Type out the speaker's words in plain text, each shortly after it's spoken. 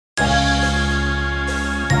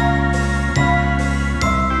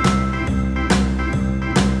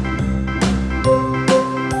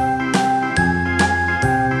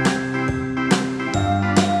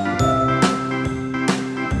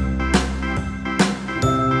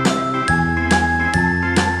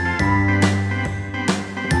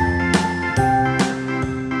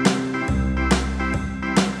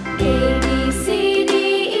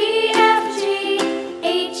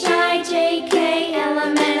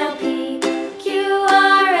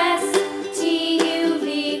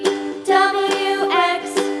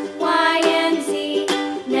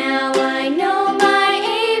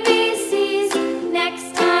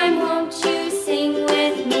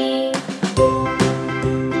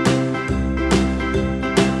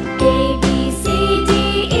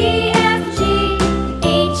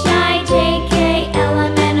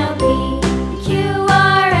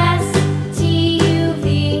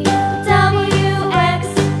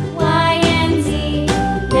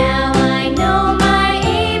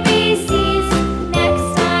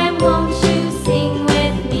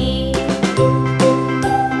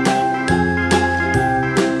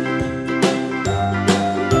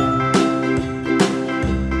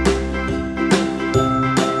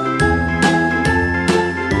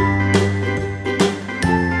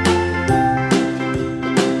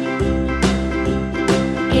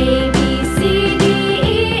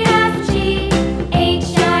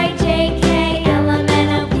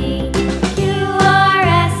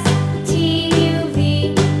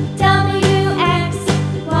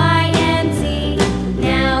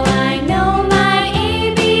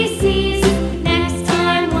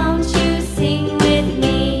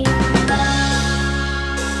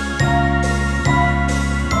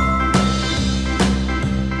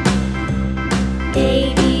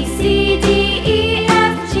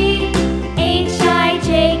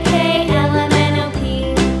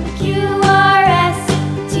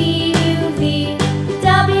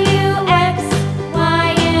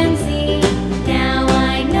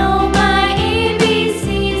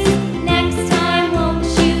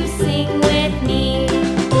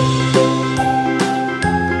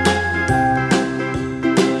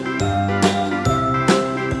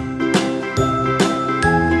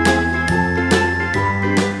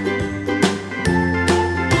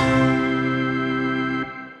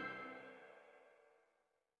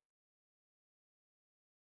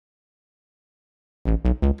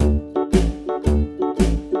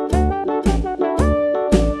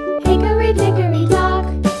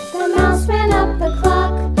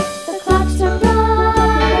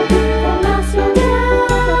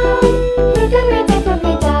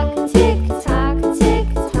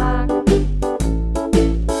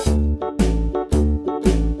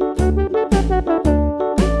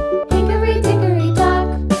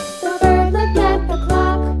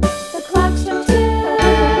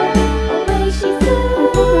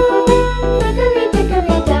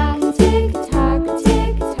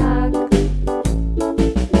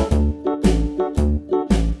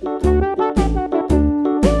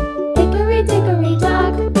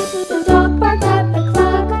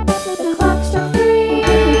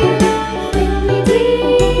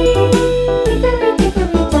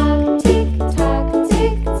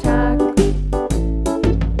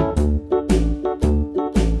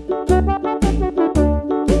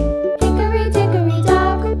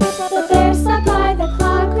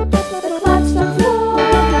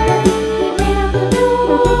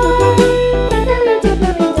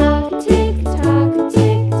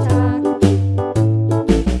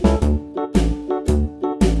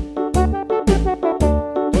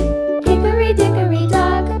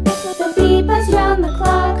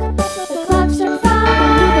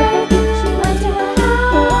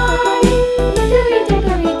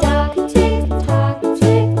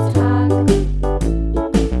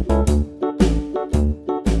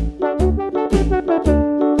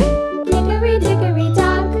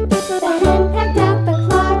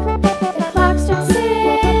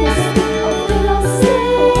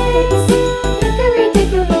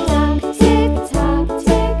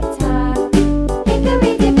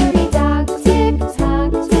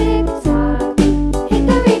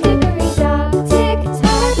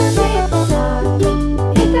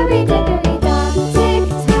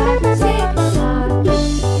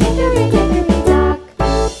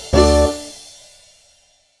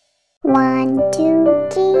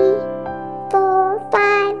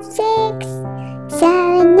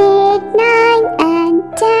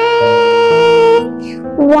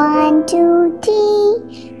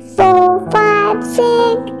5, 6,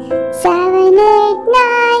 7, 8, 9,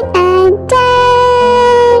 and 10.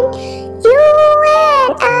 You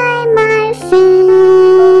and I, my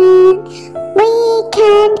friend, we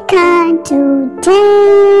can count to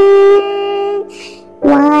 10.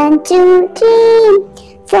 1, 2, 3,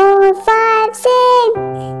 4, 5, 6,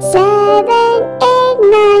 7, 8,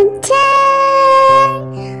 9,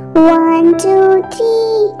 10. 1, 2,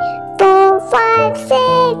 3, 4, 5,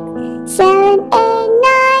 6, 7, 8,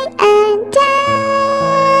 9, and 10.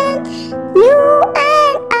 You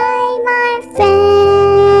and I, my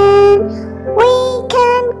friend, we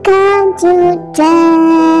can count to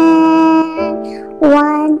 10.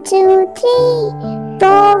 1, 2, 3,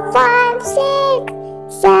 4, 5, 6,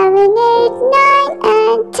 7, 8, 9,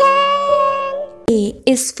 and 10. A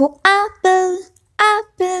is for apple,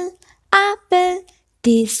 apple, apple.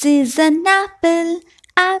 This is an apple,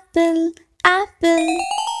 apple, apple.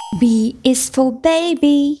 B is for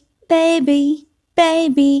baby, baby,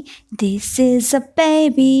 baby. This is a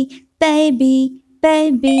baby, baby,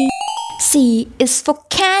 baby. C is for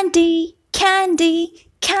candy, candy,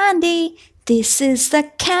 candy. This is the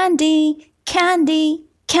candy, candy,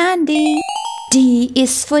 candy. D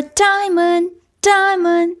is for diamond,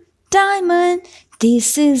 diamond, diamond.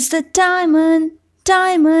 This is the diamond,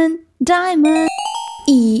 diamond, diamond.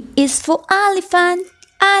 E is for elephant,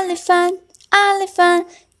 elephant, elephant.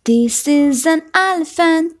 This is an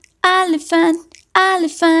elephant, elephant,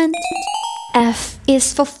 elephant. F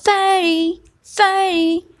is for fairy,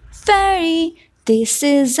 fairy, fairy. This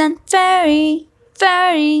is an fairy,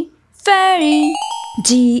 fairy, fairy.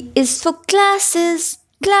 G is for glasses,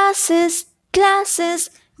 glasses, glasses.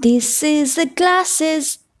 This is the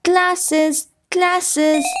glasses, glasses,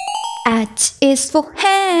 glasses. H is for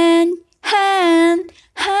hand, hand,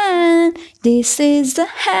 hand. This is the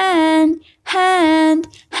hand, hand,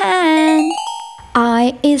 hand.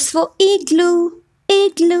 I is for igloo,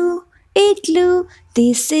 igloo, igloo.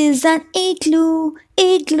 This is an igloo,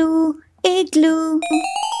 igloo, igloo.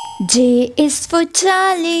 J is for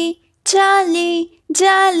jolly, jolly,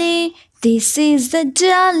 jolly. This is the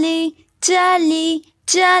jolly, jolly,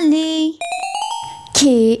 jolly.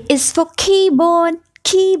 K is for keyboard,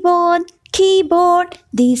 keyboard, keyboard.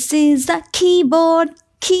 This is the keyboard,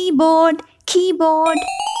 keyboard, keyboard.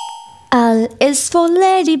 L is for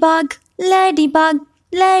ladybug, ladybug,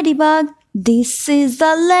 ladybug. This is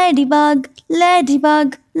the ladybug,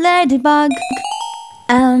 ladybug, ladybug.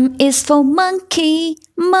 M is for monkey,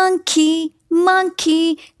 monkey,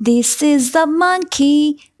 monkey. This is the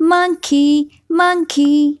monkey, monkey,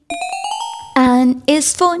 monkey. N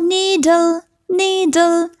is for needle,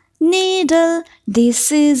 needle, needle.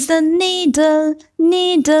 This is the needle,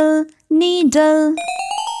 needle, needle.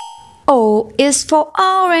 O is for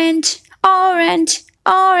orange, orange,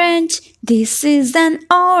 orange. This is an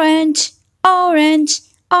orange, orange,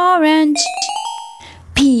 orange.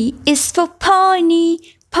 P is for pony,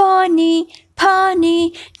 pony,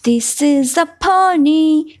 pony. This is a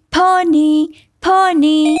pony, pony,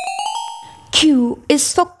 pony. Q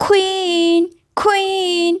is for queen,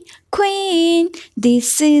 queen, queen.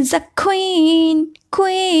 This is a queen,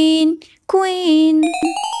 queen, queen.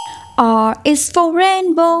 R is for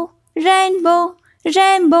rainbow, rainbow,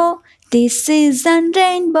 rainbow. This is a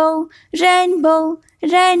rainbow, rainbow,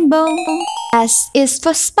 rainbow. S is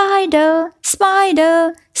for spider,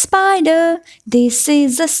 spider, spider. This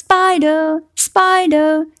is a spider,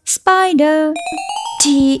 spider, spider.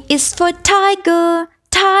 T is for tiger,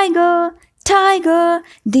 tiger, tiger.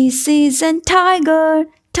 This is a tiger,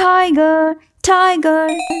 tiger, tiger.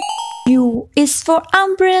 U is for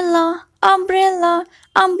umbrella, umbrella,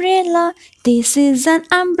 umbrella. This is an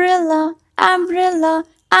umbrella, umbrella,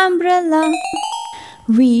 umbrella.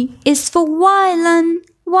 V is for violin,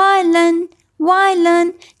 violin,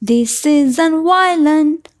 violin. This is an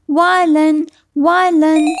violin, violin,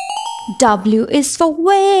 violin. W is for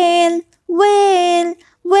whale, whale,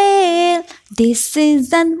 whale. This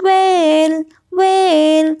is an whale,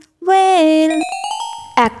 whale, whale.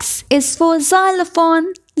 X is for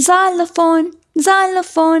xylophone, xylophone,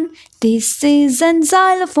 xylophone. This is an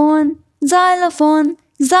xylophone, xylophone,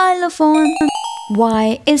 xylophone.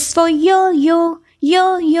 Y is for yo-yo,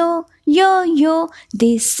 yo-yo, yo-yo.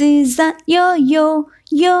 This is a yo-yo,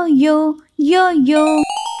 yo-yo, yo-yo.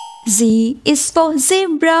 Z is for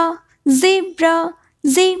zebra, zebra,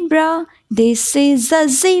 zebra. This is a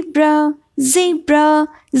zebra, zebra,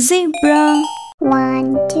 zebra.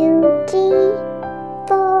 1, 2, 3,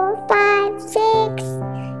 4, 5, 6,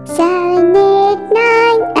 7, 8,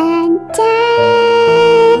 9, and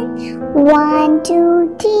 10. 1,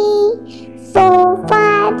 2, 3, 4,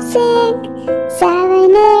 5, 6,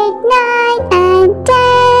 7, 8, 9, and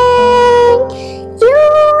 10.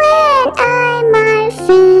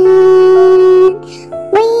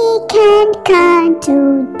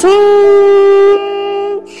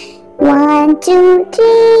 2,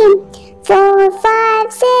 3, 4,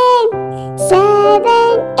 5, 6, 7,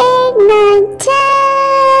 8, 9, 10.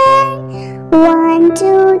 1,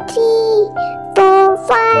 2, 3, 4,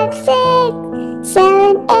 5, 6,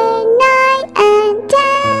 7, 8, 9, and 10.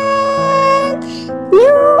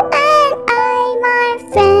 You and I, my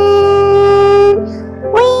friend,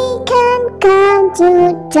 we can count to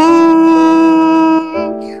 10.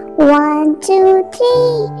 1, 2,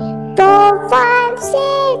 3, 4, 5, 6,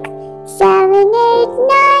 7, 8,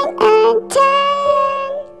 9, and 10.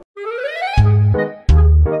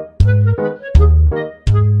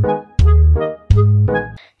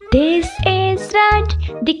 This is red,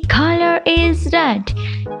 the color is red.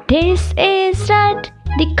 This is red,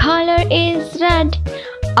 the color is red.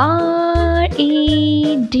 R-E-D,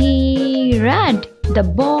 red. The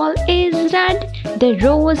ball is red, the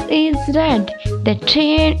rose is red. The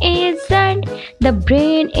train is red, the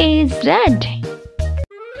brain is red.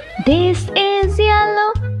 This is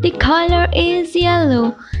yellow, the color is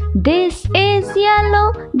yellow. This is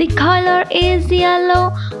yellow, the color is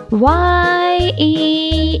yellow. Y-E-L-L-O-W,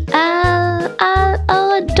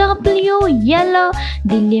 yellow.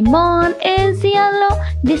 The lemon is yellow,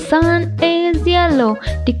 the sun is yellow.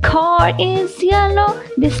 The car is yellow,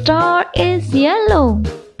 the star is yellow.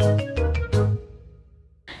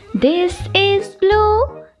 This is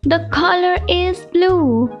blue, the color is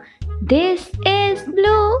blue. This is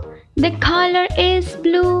blue, the color is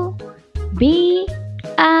blue. B-L-U-E,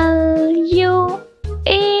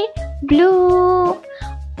 blue.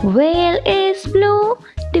 Whale is blue,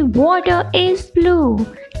 the water is blue.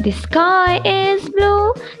 The sky is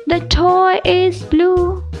blue, the toy is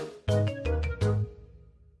blue.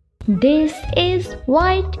 This is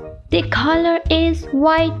white, the color is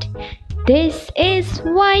white. This is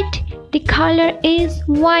white, the color is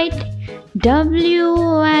white. W-H-I-T-E,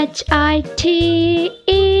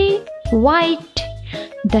 white.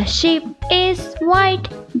 The sheep is white,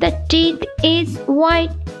 the teeth is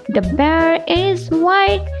white. The bear is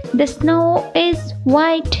white, the snow is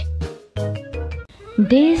white.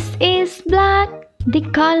 This is black, the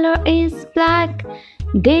color is black.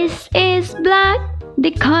 This is black,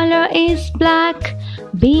 the color is black.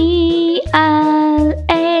 B-L-A-C-K,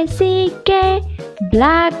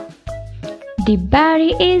 black. The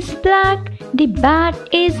berry is black, the bat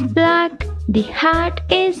is black. The hat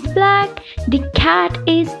is black, the cat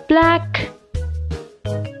is black.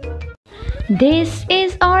 This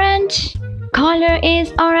is orange, color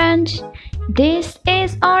is orange. This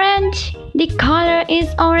is orange, the color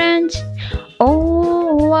is orange.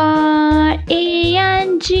 O-R-A-N-G-E,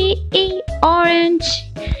 orange.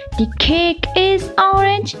 The cake is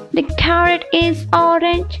orange, the carrot is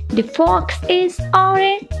orange. The fox is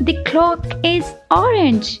orange, the clock is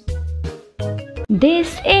orange.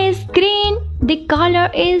 This is green, the color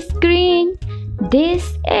is green.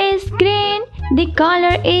 This is green, the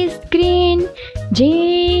color is green.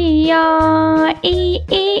 G-R-E-E-N,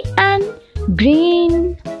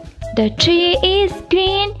 green. The tree is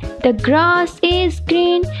green, the grass is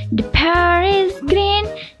green. The pear is green,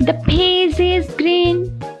 the peas is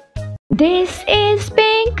green. This is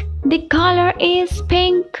pink, the color is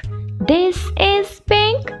pink. This is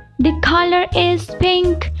pink, the color is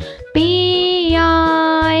pink. P-I-N-K,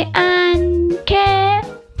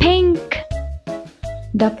 pink.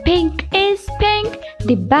 The pink is pink,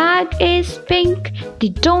 the bag is pink.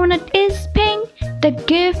 The donut is pink, the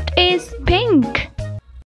gift is pink.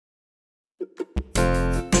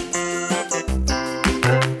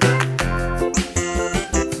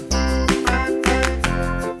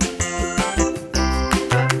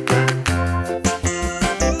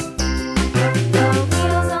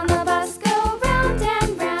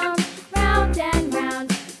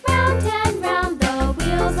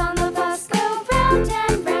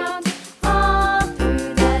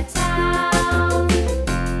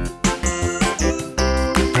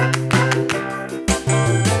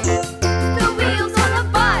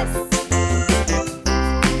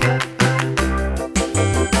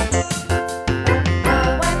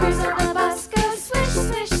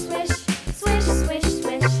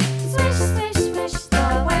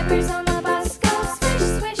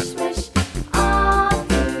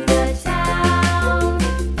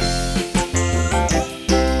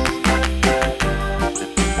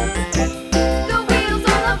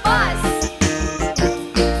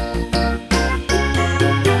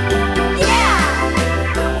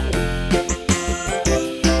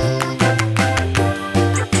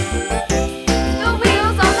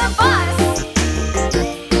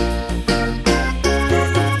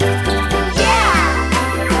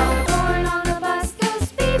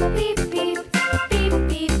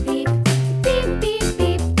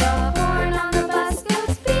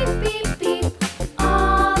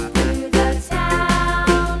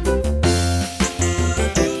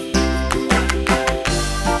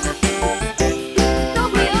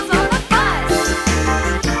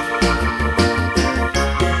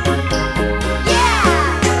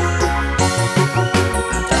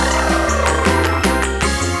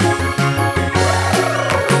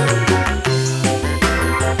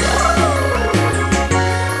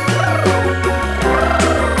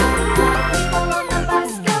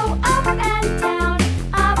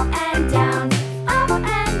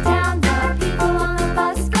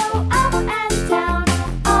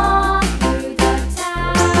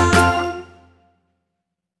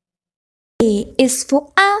 A is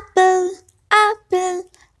for apple, apple,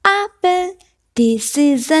 apple. This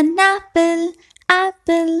is an apple,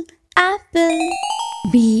 apple, apple.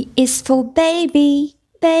 B is for baby,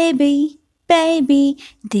 baby, baby.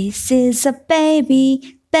 This is a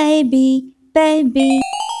baby, baby, baby.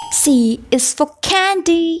 C is for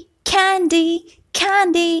candy, candy,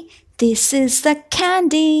 candy. This is the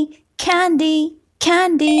candy, candy,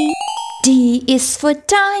 candy. D is for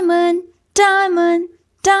diamond, diamond,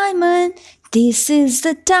 diamond. This is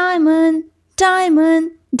the diamond,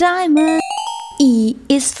 diamond, diamond. E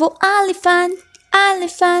is for elephant,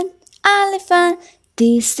 elephant, elephant.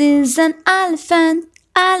 This is an elephant,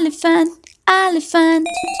 elephant, elephant.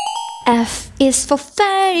 F is for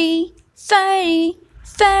fairy, fairy,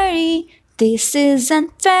 fairy. This is an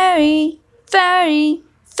fairy, fairy,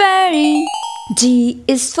 fairy. G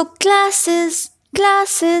is for glasses,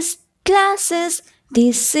 glasses, glasses.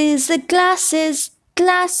 This is the glasses,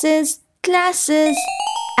 glasses, glasses.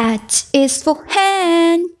 H is for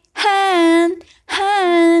hand, hand,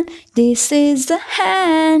 hand. This is the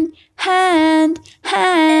hand, hand,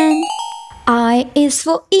 hand. I is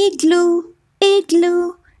for igloo,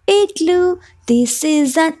 igloo, igloo. This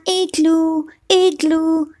is an igloo,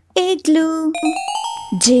 igloo, igloo.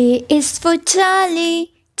 J is for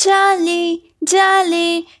jolly, jolly,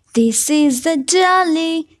 jolly. This is the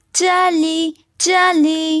jolly, jolly,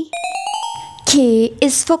 jolly. K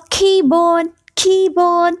is for keyboard,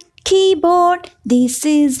 keyboard, keyboard. This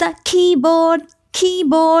is the keyboard,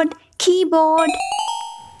 keyboard, keyboard.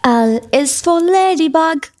 L is for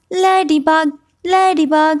ladybug, ladybug,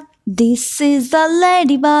 ladybug. This is the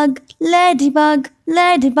ladybug, ladybug,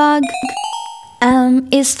 ladybug. M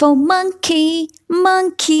is for monkey,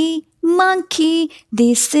 monkey, monkey.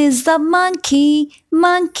 This is the monkey,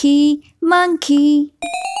 monkey, monkey.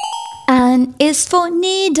 N is for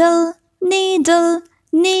needle, needle,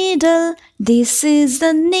 needle. This is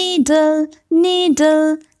the needle,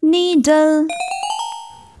 needle, needle.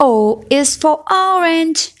 O is for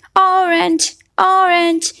orange, orange,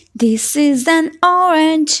 orange. This is an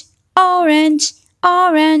orange, orange,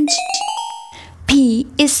 orange. P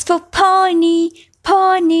is for pony,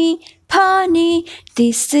 pony, pony.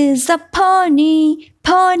 This is a pony,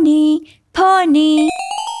 pony, pony.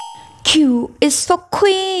 Q is for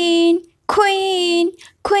queen, queen,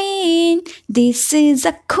 queen. This is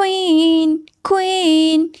a queen,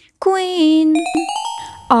 queen, queen.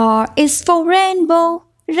 R is for rainbow,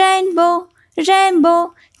 rainbow,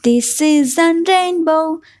 rainbow. This is a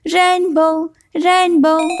rainbow, rainbow,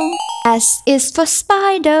 rainbow. S is for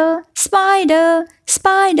spider, spider,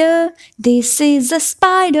 spider. This is a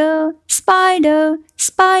spider, spider,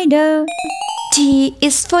 spider. T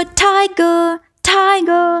is for tiger,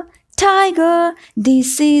 tiger, tiger.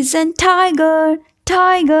 This is a tiger,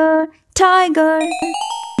 tiger, tiger.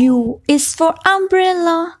 U is for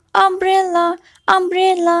umbrella, umbrella,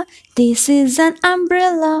 umbrella. This is an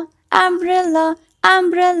umbrella, umbrella,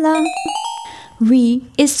 umbrella. V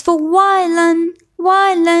is for violin,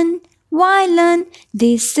 violin, violin.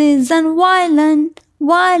 This is an violin,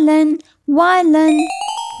 violin, violin.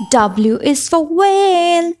 W is for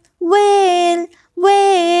whale, whale,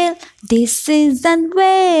 whale. This is an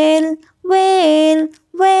whale, whale,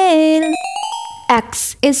 whale.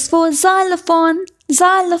 X is for xylophone,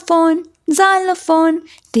 xylophone, xylophone.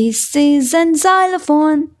 This is an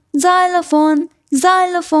xylophone, xylophone,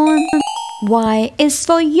 xylophone. Y is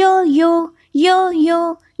for yo-yo,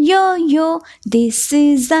 yo-yo, yo-yo. This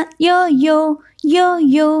is a yo-yo,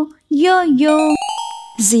 yo-yo, yo-yo.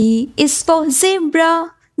 Z is for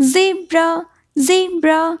zebra, zebra,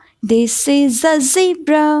 zebra. This is a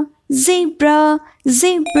zebra, zebra,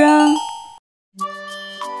 zebra.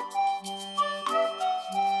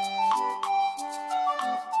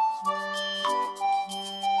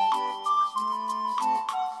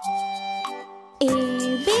 A,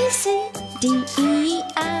 B, C, D, E,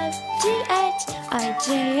 F, G, H, I,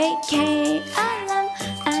 J, K, L, M,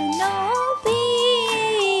 N, O, P,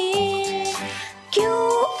 Q,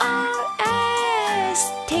 R,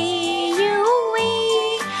 S, T, U, V,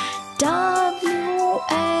 W,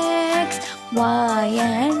 X, Y,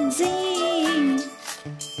 and Z.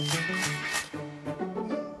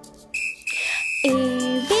 A,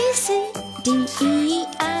 B, C, D, E,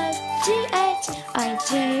 F, G, H, I,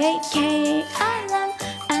 J, K, L,